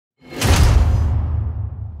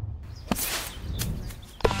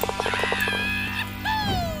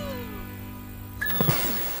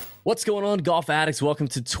What's going on, golf addicts? Welcome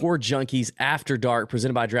to Tour Junkies After Dark,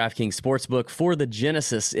 presented by DraftKings Sportsbook for the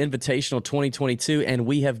Genesis Invitational 2022, and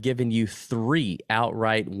we have given you 3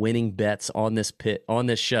 outright winning bets on this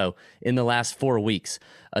show in the last 4 weeks: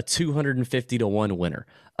 a 250-1 winner,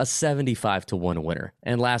 a 75-1 winner,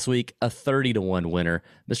 and last week a 30-1 winner.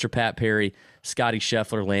 Mr. Pat Perry, Scotty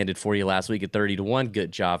Scheffler landed for you last week at 30-1.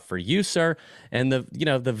 Good job for you, sir. And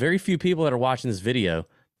the very few people that are watching this video,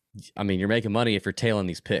 I mean, you're making money if you're tailing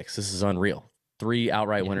these picks. This is unreal. 3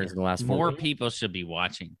 outright winners in the last 4 More weeks. people should be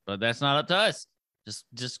watching, but that's not up to us.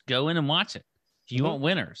 Just go in and watch it. If you want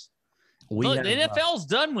winners. Look, the NFL's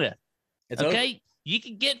done with. It's okay. over. You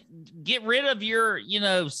can get rid of your,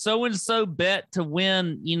 so-and-so bet to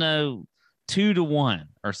win, 2-1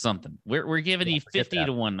 or something. We're giving you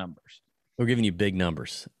 50-1 numbers. We're giving you big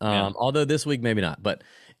numbers. Although this week, maybe not, but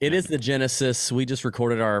it is the Genesis. We just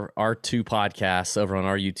recorded our 2 podcasts over on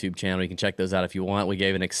our YouTube channel. You can check those out if you want. We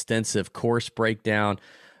gave an extensive course breakdown.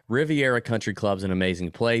 Riviera Country Club's an amazing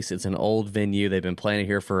place. It's an old venue. They've been playing it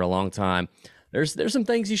here for a long time. There's some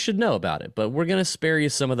things you should know about it, but we're going to spare you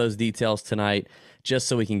some of those details tonight just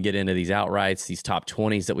so we can get into these outrights, these top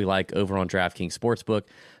 20s that we like over on DraftKings Sportsbook.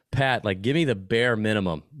 Pat, give me the bare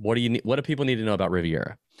minimum. What do people need to know about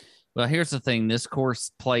Riviera? Well, here's the thing. This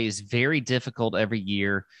course plays very difficult every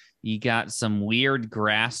year. You got some weird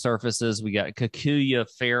grass surfaces. We got Kikuyu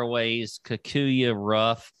fairways, Kikuyu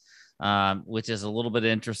rough, which is a little bit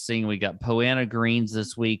interesting. We got Poana greens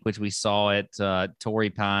this week, which we saw at Torrey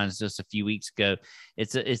Pines just a few weeks ago.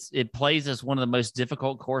 It plays as one of the most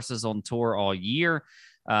difficult courses on tour all year.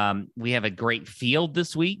 We have a great field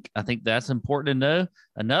this week. I think that's important to know.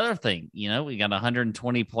 Another thing, we got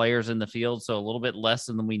 120 players in the field, so a little bit less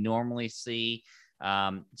than we normally see.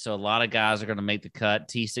 So a lot of guys are going to make the cut.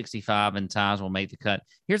 T65 and times will make the cut.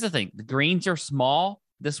 Here's the thing. The greens are small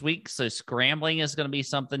this week, so scrambling is going to be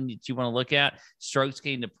something that you want to look at. Strokes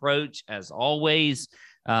gained approach, as always.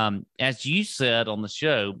 As you said on the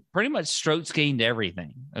show, pretty much strokes gained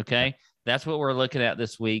everything, okay? That's what we're looking at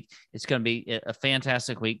this week. It's going to be a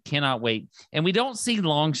fantastic week. Cannot wait. And we don't see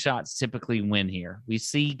long shots typically win here. We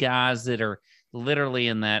see guys that are literally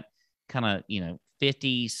in that kind of,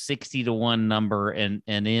 50, 60-1 number and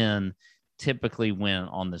in typically win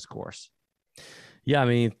on this course. Yeah, I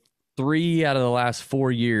mean, 3 out of the last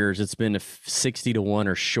 4 years, it's been a 60-1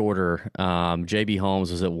 or shorter. JB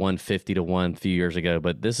Holmes was at 150-1 a few years ago,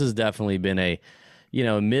 but this has definitely been a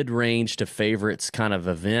mid-range to favorites kind of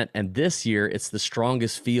event. And this year, it's the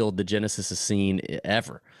strongest field the Genesis has seen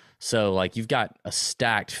ever. So, you've got a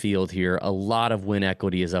stacked field here. A lot of win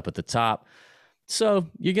equity is up at the top. So,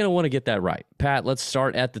 you're going to want to get that right. Pat, let's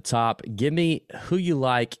start at the top. Give me who you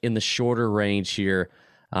like in the shorter range here.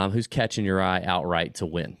 Who's catching your eye outright to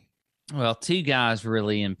win? Well, 2 guys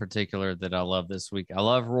really in particular that I love this week. I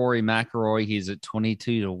love Rory McIlroy. He's at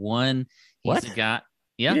 22-1. What? He's a guy.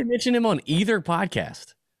 Yeah. You didn't mention him on either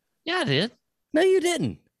podcast. Yeah, I did. No, you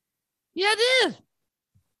didn't. Yeah, I did.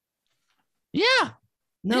 Yeah.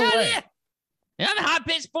 No way. I did. Yeah, I'm a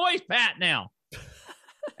high-pitched voice, Pat, now.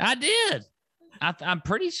 I did. I'm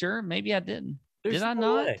pretty sure. Maybe I didn't. Did I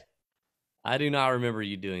not? Way. I do not remember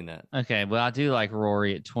you doing that. Okay, well, I do like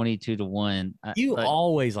Rory at 22-1. You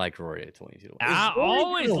always like Rory at 22-1. I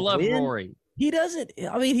always love Rory. He doesn't.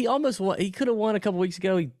 I mean, he almost won. He could have won a couple weeks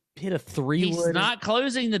ago. He hit a 3. He's not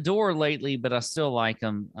closing the door lately, but I still like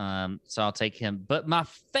him. So I'll take him. But my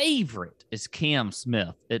favorite is Cam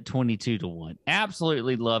Smith at 22-1.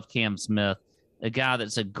 Absolutely love Cam Smith, a guy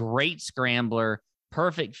that's a great scrambler,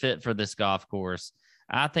 perfect fit for this golf course.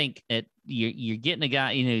 I think you're getting a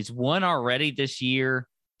guy, he's won already this year.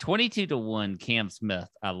 22-1, Cam Smith.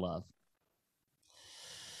 I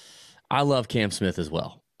love Cam Smith as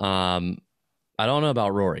well. I don't know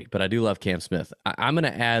about Rory, but I do love Cam Smith. I'm going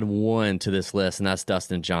to add one to this list, and that's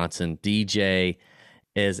Dustin Johnson. DJ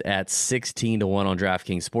is at 16-1 on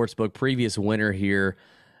DraftKings Sportsbook. Previous winner here.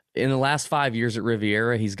 In the last 5 years at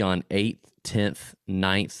Riviera, he's gone 8th, 10th,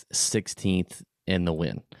 9th, 16th in the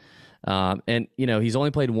win. And, he's only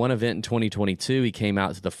played one event in 2022. He came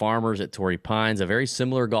out to the Farmers at Torrey Pines, a very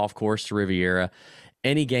similar golf course to Riviera,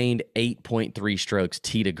 and he gained 8.3 strokes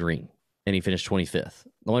tee to green, and he finished 25th.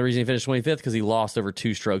 The only reason he finished 25th because he lost over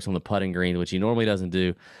 2 strokes on the putting green, which he normally doesn't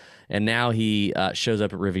do. And now he shows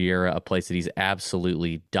up at Riviera, a place that he's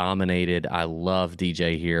absolutely dominated. I love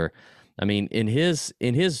DJ here. I mean, in his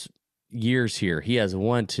years here, he has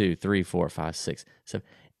 1, 2, 3, 4, 5, 6, 7,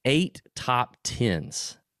 8 top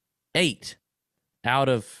 10s. 8 out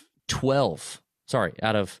of 12. Sorry,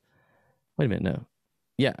 out of 11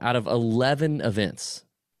 events.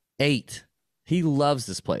 8 He loves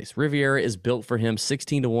this place. Riviera is built for him,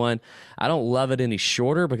 16 to 1. I don't love it any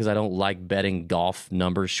shorter because I don't like betting golf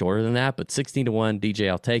numbers shorter than that, but 16 to 1, DJ,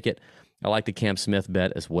 I'll take it. I like the Cam Smith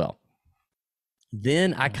bet as well.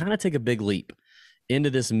 Then I kind of take a big leap into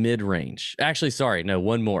this mid-range. Actually, sorry, no,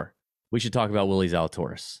 one more. We should talk about Willie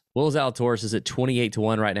Zalatoris. Willie Zalatoris is at 28 to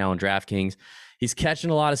 1 right now on DraftKings. He's catching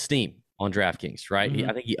a lot of steam on DraftKings, right?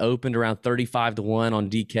 I think he opened around 35 to 1 on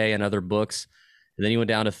DK and other books. And then he went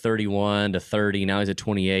down to 31 to 30. Now he's at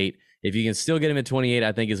 28. If you can still get him at 28,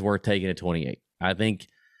 I think it's worth taking at 28. I think,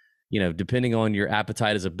 depending on your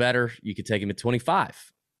appetite as a bettor, you could take him at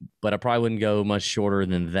 25. But I probably wouldn't go much shorter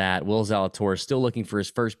than that. Will Zalatoris still looking for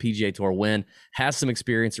his first PGA Tour win, has some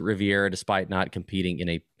experience at Riviera despite not competing in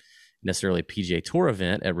a necessarily PGA Tour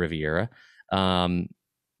event at Riviera.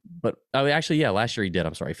 But last year he did.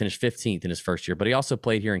 I'm sorry. He finished 15th in his first year, but he also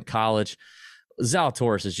played here in college.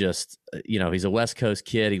 Zalatoris is just, he's a West Coast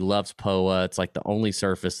kid. He loves POA. It's like the only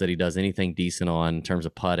surface that he does anything decent on in terms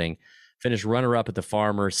of putting. Finished runner-up at the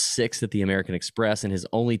Farmers, 6th at the American Express in his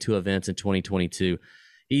only 2 events in 2022.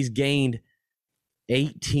 He's gained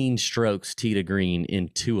 18 strokes tee to green in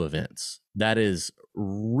 2 events. That is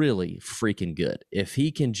really freaking good. If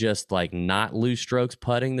he can just not lose strokes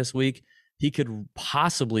putting this week, he could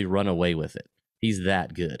possibly run away with it. He's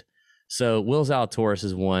that good. So Will Zalatoris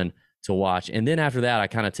is one to watch. And then after that, I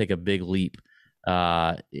kind of take a big leap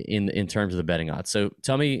in terms of the betting odds. So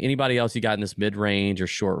tell me, anybody else you got in this mid-range or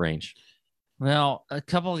short range? Well, a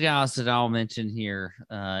couple of guys that I'll mention here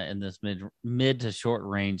in this mid to short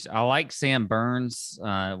range. I like Sam Burns.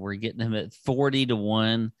 We're getting him at 40 to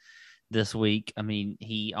 1 this week. I mean,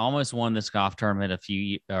 he almost won this golf tournament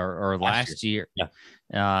last year. Yeah.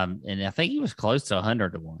 And I think he was close to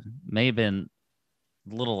 100 to 1. May have been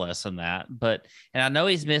a little less than that. And I know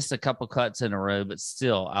he's missed a couple cuts in a row, but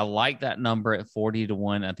still, I like that number at 40 to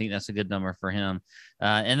 1. I think that's a good number for him.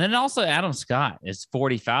 And then also Adam Scott is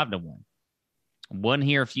 45 to 1. Won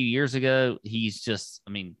here a few years ago. He's just,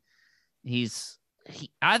 I think he's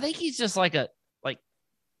just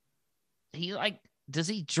does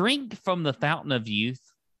he drink from the fountain of youth?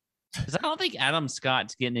 Because I don't think Adam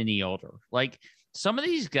Scott's getting any older. Like some of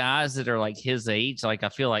these guys that are his age, I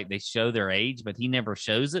feel like they show their age, but he never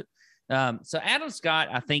shows it. So Adam Scott,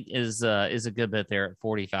 I think, is a good bet there at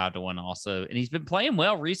 45 to 1 also. And he's been playing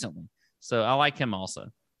well recently. So I like him also.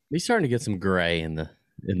 He's starting to get some gray in the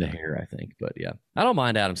hair, I think. But yeah, I don't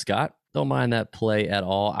mind Adam Scott. Don't mind that play at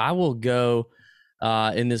all. I will go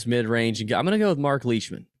in this mid-range. I'm going to go with Mark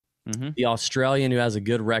Leishman, the Australian who has a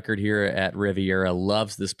good record here at Riviera,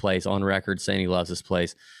 loves this place, on record saying he loves this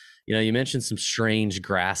place. You mentioned some strange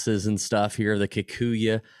grasses and stuff here, the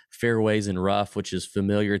Kikuyu fairways and rough, which is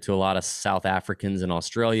familiar to a lot of South Africans and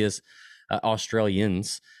Australians.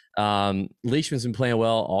 Leishman's been playing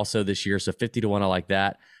well also this year, so 50 to 1, I like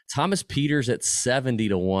that. Thomas Pieters at 70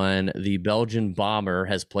 to 1. The Belgian bomber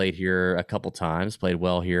has played here a couple times, played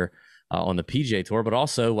well here on the PGA Tour, but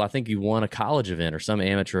also I think he won a college event or some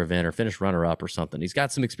amateur event or finished runner-up or something. He's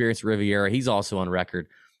got some experience at Riviera. He's also on record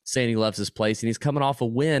saying he loves this place, and he's coming off a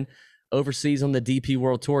win overseas on the DP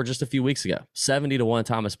World Tour just a few weeks ago. 70 to 1,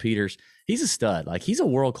 Thomas Pieters. He's a stud. He's a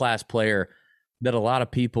world-class player that a lot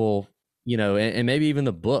of people, and maybe even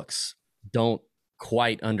the books don't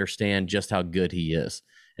quite understand just how good he is.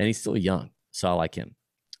 And he's still young, so I like him.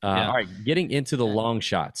 All right, getting into the long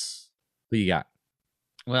shots. Who you got?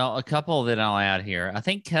 Well, a couple that I'll add here. I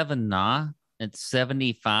think Kevin Na at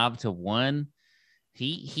 75 to 1.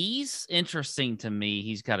 He's interesting to me.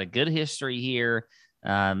 He's got a good history here.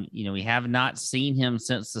 We have not seen him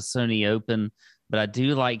since the Sony Open, but I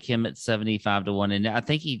do like him at 75 to 1. And I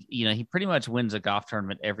think he pretty much wins a golf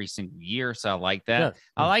tournament every single year. So I like that. Yeah.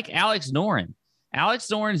 I like Alex Noren. Alex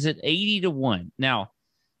Noren's at 80 to 1. Now,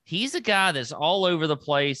 he's a guy that's all over the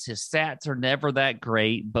place. His stats are never that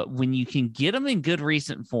great, but when you can get him in good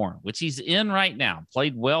recent form, which he's in right now,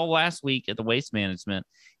 played well last week at the Waste Management.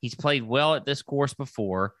 He's played well at this course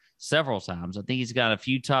before several times. I think he's got a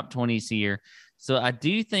few top 20s here. So I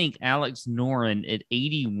do think Alex Noren at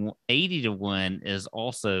 80 to 1 is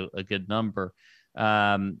also a good number.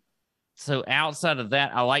 So outside of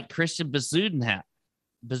that, I like Christian Bezuidenhout.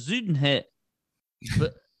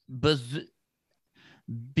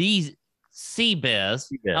 Seabez.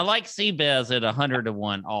 I like Seabez at 100 to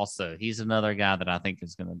 1 also. He's another guy that I think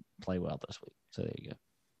is going to play well this week. So there you go.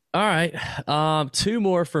 All right. 2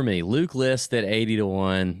 more for me. Luke List at 80 to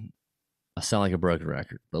 1. I sound like a broken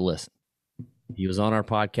record, but listen. He was on our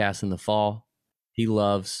podcast in the fall. He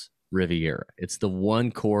loves Riviera. It's the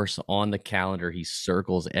one course on the calendar he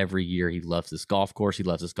circles every year. He loves this golf course. He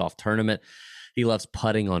loves this golf tournament. He loves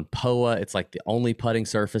putting on POA. It's like the only putting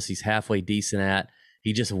surface he's halfway decent at.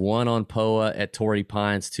 He just won on POA at Torrey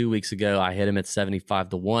Pines 2 weeks ago. I hit him at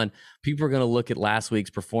 75-1. People are going to look at last week's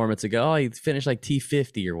performance and go, oh, he finished like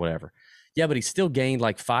T50 or whatever. Yeah, but he still gained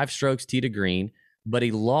like 5 strokes tee to green, but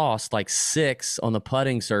he lost like 6 on the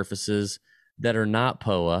putting surfaces that are not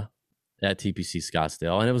POA at TPC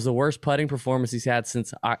Scottsdale. And it was the worst putting performance he's had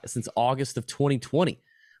since August of 2020.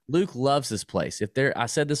 Luke loves this place. I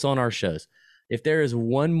said this on our shows. If there is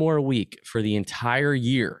one more week for the entire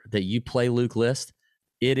year that you play Luke List,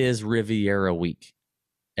 it is Riviera week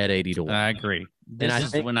at 80-1. I agree.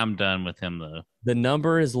 This is when I'm done with him, though. The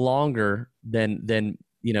number is longer than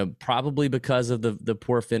probably because of the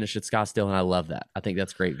poor finish at Scottsdale, and I love that. I think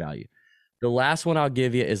that's great value. The last one I'll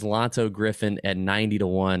give you is Lonto Griffin at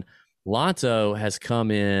 90-1. Lonto has come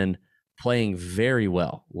in playing very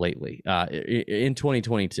well lately in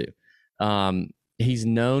 2022. He's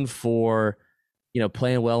known for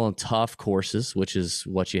playing well on tough courses, which is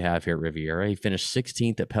what you have here at Riviera. He finished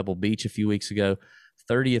 16th at Pebble Beach a few weeks ago,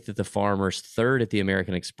 30th at the Farmers, 3rd at the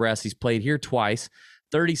American Express. He's played here twice.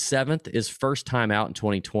 37th is first time out in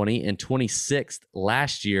 2020 and 26th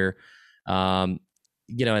last year. And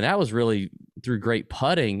that was really through great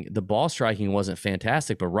putting. The ball striking wasn't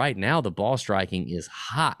fantastic, but right now the ball striking is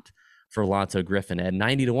hot for Lonto Griffin at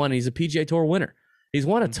 90-1. He's a PGA Tour winner. He's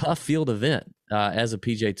won a tough field event as a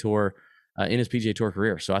PGA Tour in his PGA Tour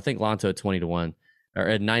career. So I think Lonto at 20-1 or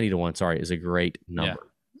at 90-1, sorry, is a great number.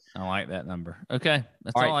 Yeah, I like that number. Okay,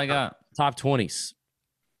 that's all I got. Top 20s.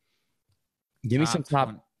 Give me some top.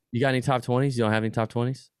 20. You got any top 20s? You don't have any top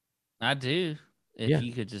 20s? I do. If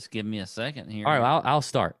you could just give me a second here. All right, I'll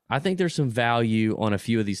start. I think there's some value on a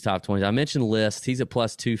few of these top 20s. I mentioned List. He's at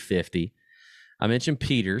plus 250. I mentioned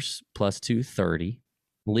Peters, plus 230.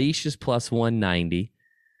 Leash is plus 190.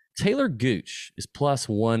 Taylor Gooch is plus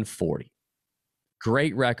 140.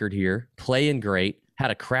 Great record here. Playing great.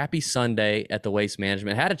 Had a crappy Sunday at the Waste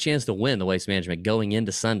Management. Had a chance to win the Waste Management going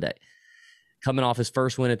into Sunday. Coming off his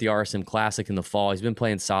first win at the RSM Classic in the fall. He's been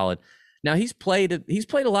playing solid. Now, he's played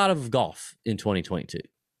a lot of golf in 2022.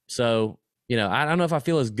 So, I don't know if I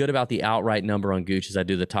feel as good about the outright number on Gooch as I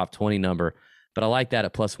do the top 20 number, but I like that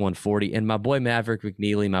at plus 140. And my boy Maverick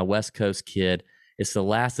McNeely, my West Coast kid, it's the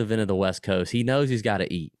last event of the West Coast. He knows he's got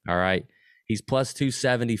to eat, all right? He's plus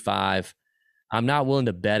 275. I'm not willing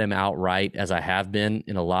to bet him outright, as I have been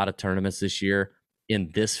in a lot of tournaments this year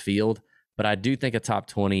in this field, but I do think a top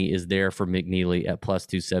 20 is there for McNeely at plus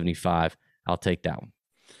 275. I'll take that one.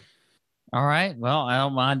 All right. Well, I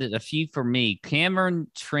don't mind it. A few for me. Cameron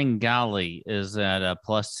Tringali is at a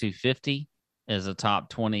plus 250 as a top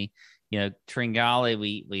 20.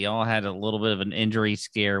 Tringali, we all had a little bit of an injury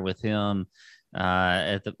scare with him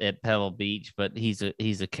at Pebble Beach, but he's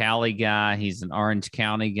a Cali guy. He's an Orange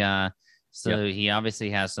County guy. So He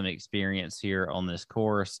obviously has some experience here on this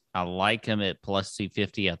course. I like him at plus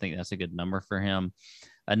 250. I think that's a good number for him.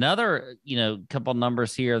 Another, couple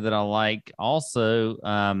numbers here that I like also.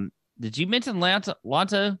 Did you mention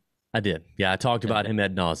Lonto? I did. Yeah, I talked about him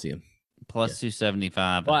ad nauseum. Plus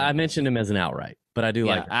 275. Well, I mentioned him as an outright, but I do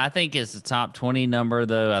like him. I think it's a top 20 number,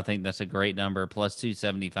 though. I think that's a great number. Plus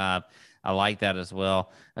 275. I like that as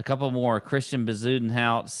well. A couple more. Christian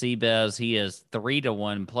Bezudenhout, Seabez. He is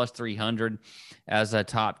 3-1, plus 300 as a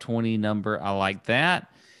top 20 number. I like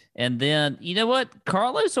that. And then, you know what?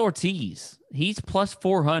 Carlos Ortiz. He's plus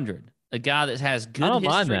 400. A guy that has good history. I don't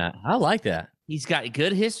mind that. I like that. He's got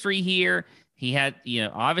good history here. He had,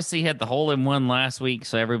 obviously had the hole-in-one last week,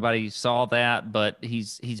 so everybody saw that, but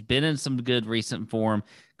he's been in some good recent form.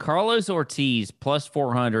 Carlos Ortiz, plus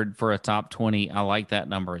 400 for a top 20. I like that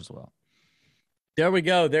number as well. There we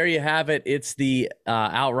go. There you have it. It's the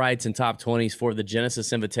outrights and top 20s for the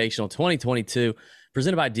Genesis Invitational 2022,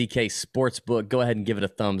 presented by DK Sportsbook. Go ahead and give it a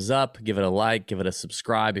thumbs up, give it a like, give it a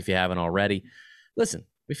subscribe if you haven't already. Listen,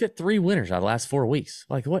 we've hit 3 winners out of the last 4 weeks.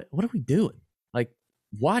 Like, what are we doing? Like,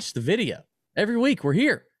 watch the video. Every week we're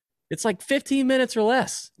here. It's like 15 minutes or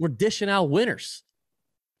less. We're dishing out winners.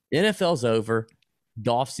 NFL's over.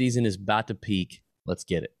 Golf season is about to peak. Let's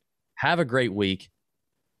get it. Have a great week.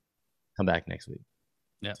 Come back next week.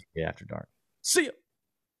 Yeah. After dark. See ya.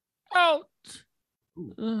 Out.